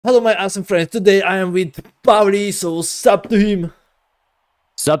Hello my awesome friends, today I am with Paulie, so sup to him.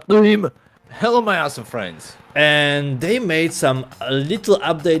 Sup to him. Hello my awesome friends. And they made a little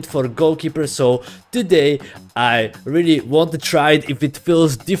update for Goalkeeper, so today I really want to try it if it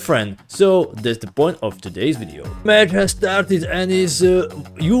feels different. So that's the point of today's video. Match has started and is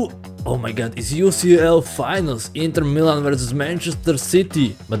oh my god, it's UCL finals, Inter Milan versus Manchester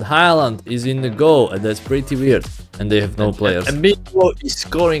City. But Haaland is in the goal and that's pretty weird. And they have no players. And Miko is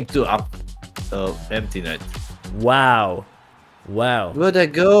scoring to empty net. Wow. Wow. What a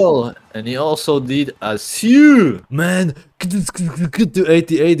goal! And he also did a assist. Man, good to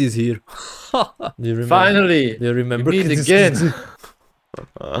 88 is here. Do you remember? Finally! Do you remember? We meet again.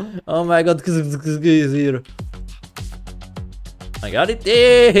 Oh my god, is here. I got it.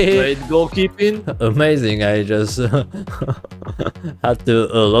 Hey. Great goalkeeping. Amazing, I just had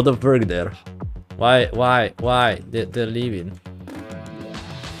a lot of work there. Why? They're leaving.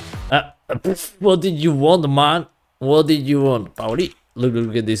 What did you want, man? What did you want, Paulie?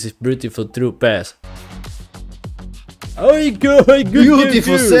 Look at this, is beautiful through pass. Oh, good,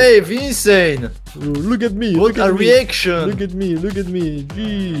 Beautiful save, insane. Look at me. What a reaction. Look at me.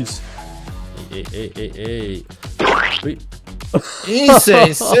 Jeez. Hey. Wait.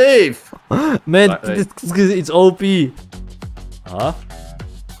 Insane save. Man, Wait. it's OP. Huh?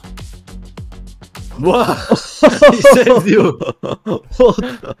 What? He saved you.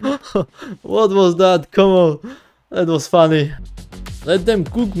 What was that? Come on. That was funny. Let them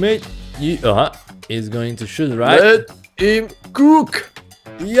cook, mate. He's going to shoot, right? Let him cook.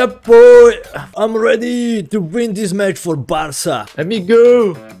 Yep, boy. I'm ready to win this match for Barca.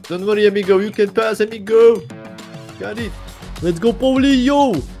 Amigo. Don't worry, amigo. You can pass, amigo. Got it. Let's go, Paulie,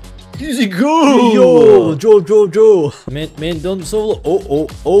 yo. Easy go. Yo, Joe. Man, don't solo.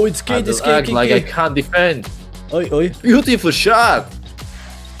 Oh, it's I don't act like I can't defend. Oi. Beautiful shot.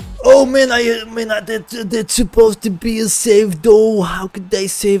 Oh man, that's supposed to be a save though. How could they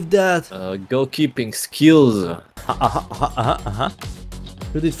save that? Goalkeeping skills.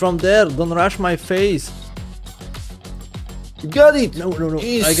 Shoot it from there. Don't rush my face. You got it. No.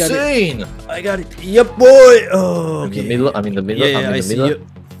 Insane. I got it. Yep, boy. Oh, okay. I'm in the middle. Yeah, I'm in I the see middle. you.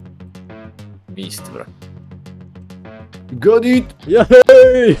 Missed, bro. You got it. Yeah.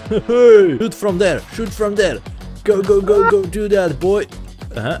 Shoot from there. Go. Do that, boy.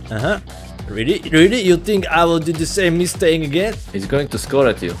 Really? You think I will do the same mistake again? He's going to score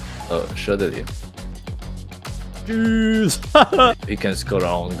at you. Oh, shot at you. Jeez. He can score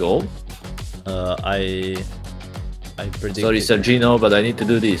our own goal. I predict. Sorry, Sergino, but I need to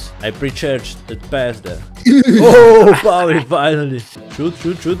do this. I pre-charged the pass there. Oh, Paulie, finally. Shoot.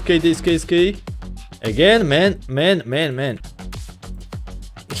 KSK. Again, man.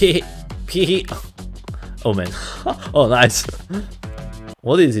 Oh, man. Oh, nice.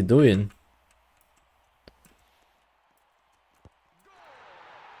 What is he doing?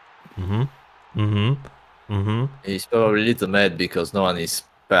 He's probably a little mad because no one is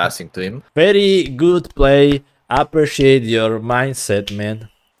passing to him. Very good play. Appreciate your mindset, man.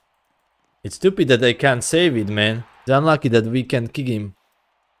 It's stupid that I can't save it, man. It's unlucky that we can kick him.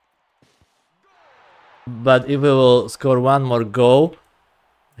 But if we will score one more goal,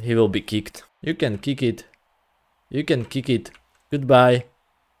 he will be kicked. You can kick it. Goodbye.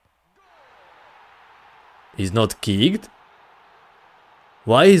 He's not kicked?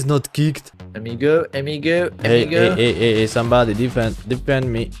 Why he's not kicked? Amigo. Hey, somebody defend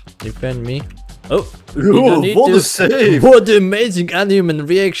me. Oh, what a save! What an amazing unhuman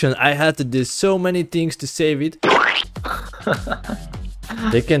reaction. I had to do so many things to save it.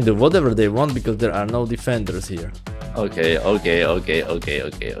 They can do whatever they want because there are no defenders here. Okay.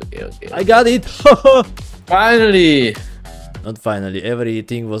 I got it! Finally! Not finally,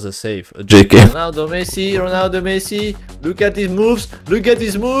 everything was a save. JK. Ronaldo Messi. Look at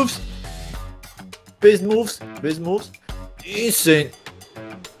his moves. Base moves. Insane.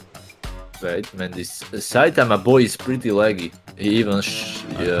 Wait, man, this Saitama boy is pretty laggy. He even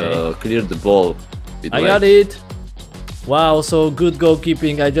cleared the ball. I got it. Wow, so good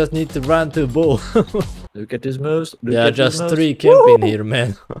goalkeeping. I just need to run to the ball. Look at his moves. There are just 3 camping here,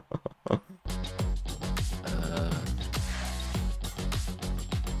 man.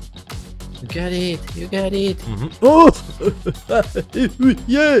 You got it. Oh!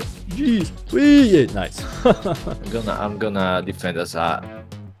 Yeah! Jeez! Yeah! Nice. I'm gonna defend as a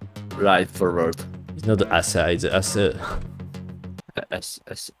right forward. It's not the asa, it's the asa.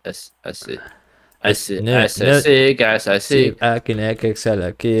 I see. I can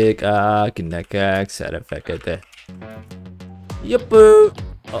excel kick. I can excel effect. Yep. Uh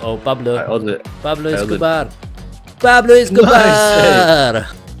oh, Pablo. Pablo Escobar. Pablo Escobar!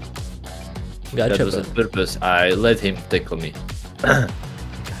 Gotcha, That was on purpose. I let him tackle me. Gotcha.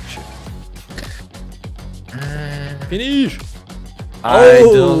 Finish! I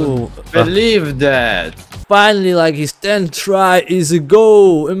Oh! don't believe that. Finally, like his 10th try is a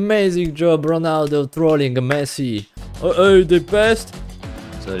goal. Amazing job, Ronaldo trolling Messi. Oh, they passed.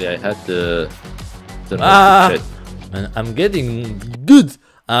 Sorry, I had to turn off Ah, the chat. and I'm getting good.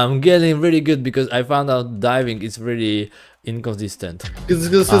 I'm getting really good because I found out diving is really inconsistent.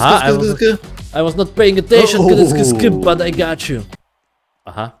 I was not paying attention, but I got you.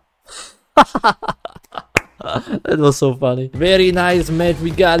 That was so funny. Very nice match. We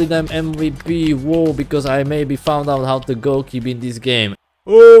got it. I'm MVP. Whoa, because I maybe found out how to goalkeep in this game.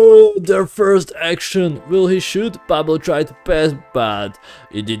 Oh, their first action. Will he shoot? Pablo tried to pass, but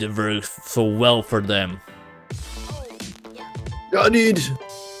it didn't work so well for them. Got it!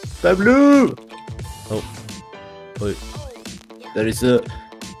 Pablo! Oh. Wait. There is a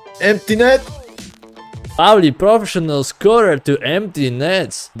empty net. Paulie, professional scorer to empty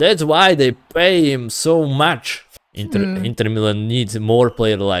nets. That's why they pay him so much. Inter Milan needs more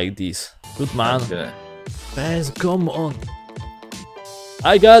players like this. Good man. Okay. Pass, come on.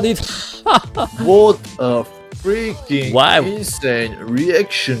 I got it. What a freaking Why? insane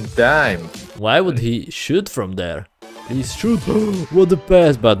reaction time. Why would he shoot from there? Please shoot. What a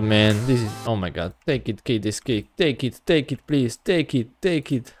pass, but man, this is... Oh my god. Take it, KDSK. Take it, please. Take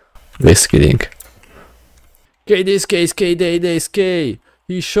it. Just kidding. KDSK.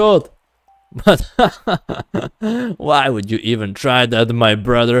 He shot. But why would you even try that, my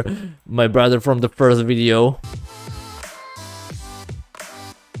brother? My brother from the first video.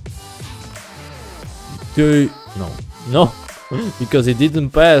 No. Because he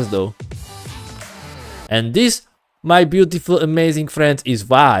didn't pass though. And this, my beautiful, amazing friends, is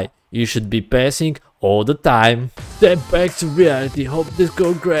why you should be passing all the time. Step back to reality. Hope this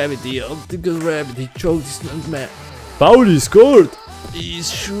go gravity. Choke this man. Paulie scored.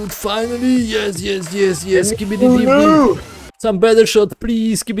 Please shoot finally. Yes. Skibidi no. Some better shot,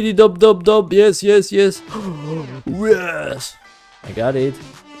 please. Skibidi dub. Yes. Yes. I got it.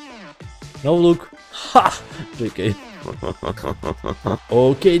 No look. Ha! JK.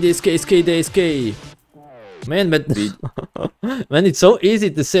 Okay, this case, KDSK. Man, but man, it's so easy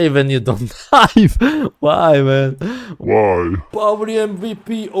to say when you don't dive. Why, man? Why? Paulie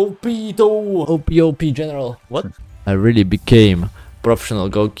MVP, OP general. What? I really became professional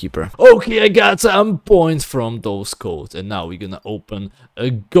goalkeeper. Okay, I got some points from those codes, and now we're gonna open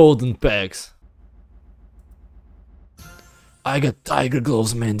a golden packs. I got tiger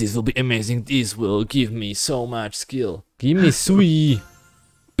gloves, man. This will be amazing. This will give me so much skill. Give me sweet.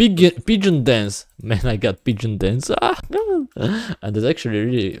 Pigeon dance. Man, I got pigeon dance. And that's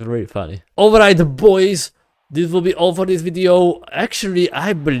actually really funny. Alright, boys. This will be all for this video. Actually,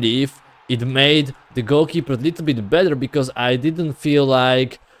 I believe it made the goalkeeper a little bit better because I didn't feel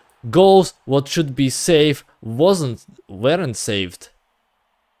like goals what should be saved weren't saved.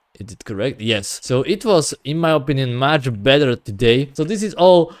 Is it correct? Yes. So it was, in my opinion, much better today. So this is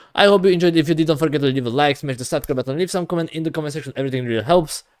all. I hope you enjoyed. If you did, don't forget to leave a like, smash the subscribe button, leave some comment in the comment section. Everything really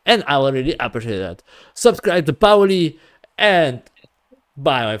helps, and I will really appreciate that. Subscribe to Paulie, and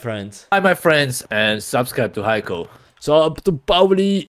bye, my friends. Hi, my friends, and subscribe to Heiko. So up to Paulie.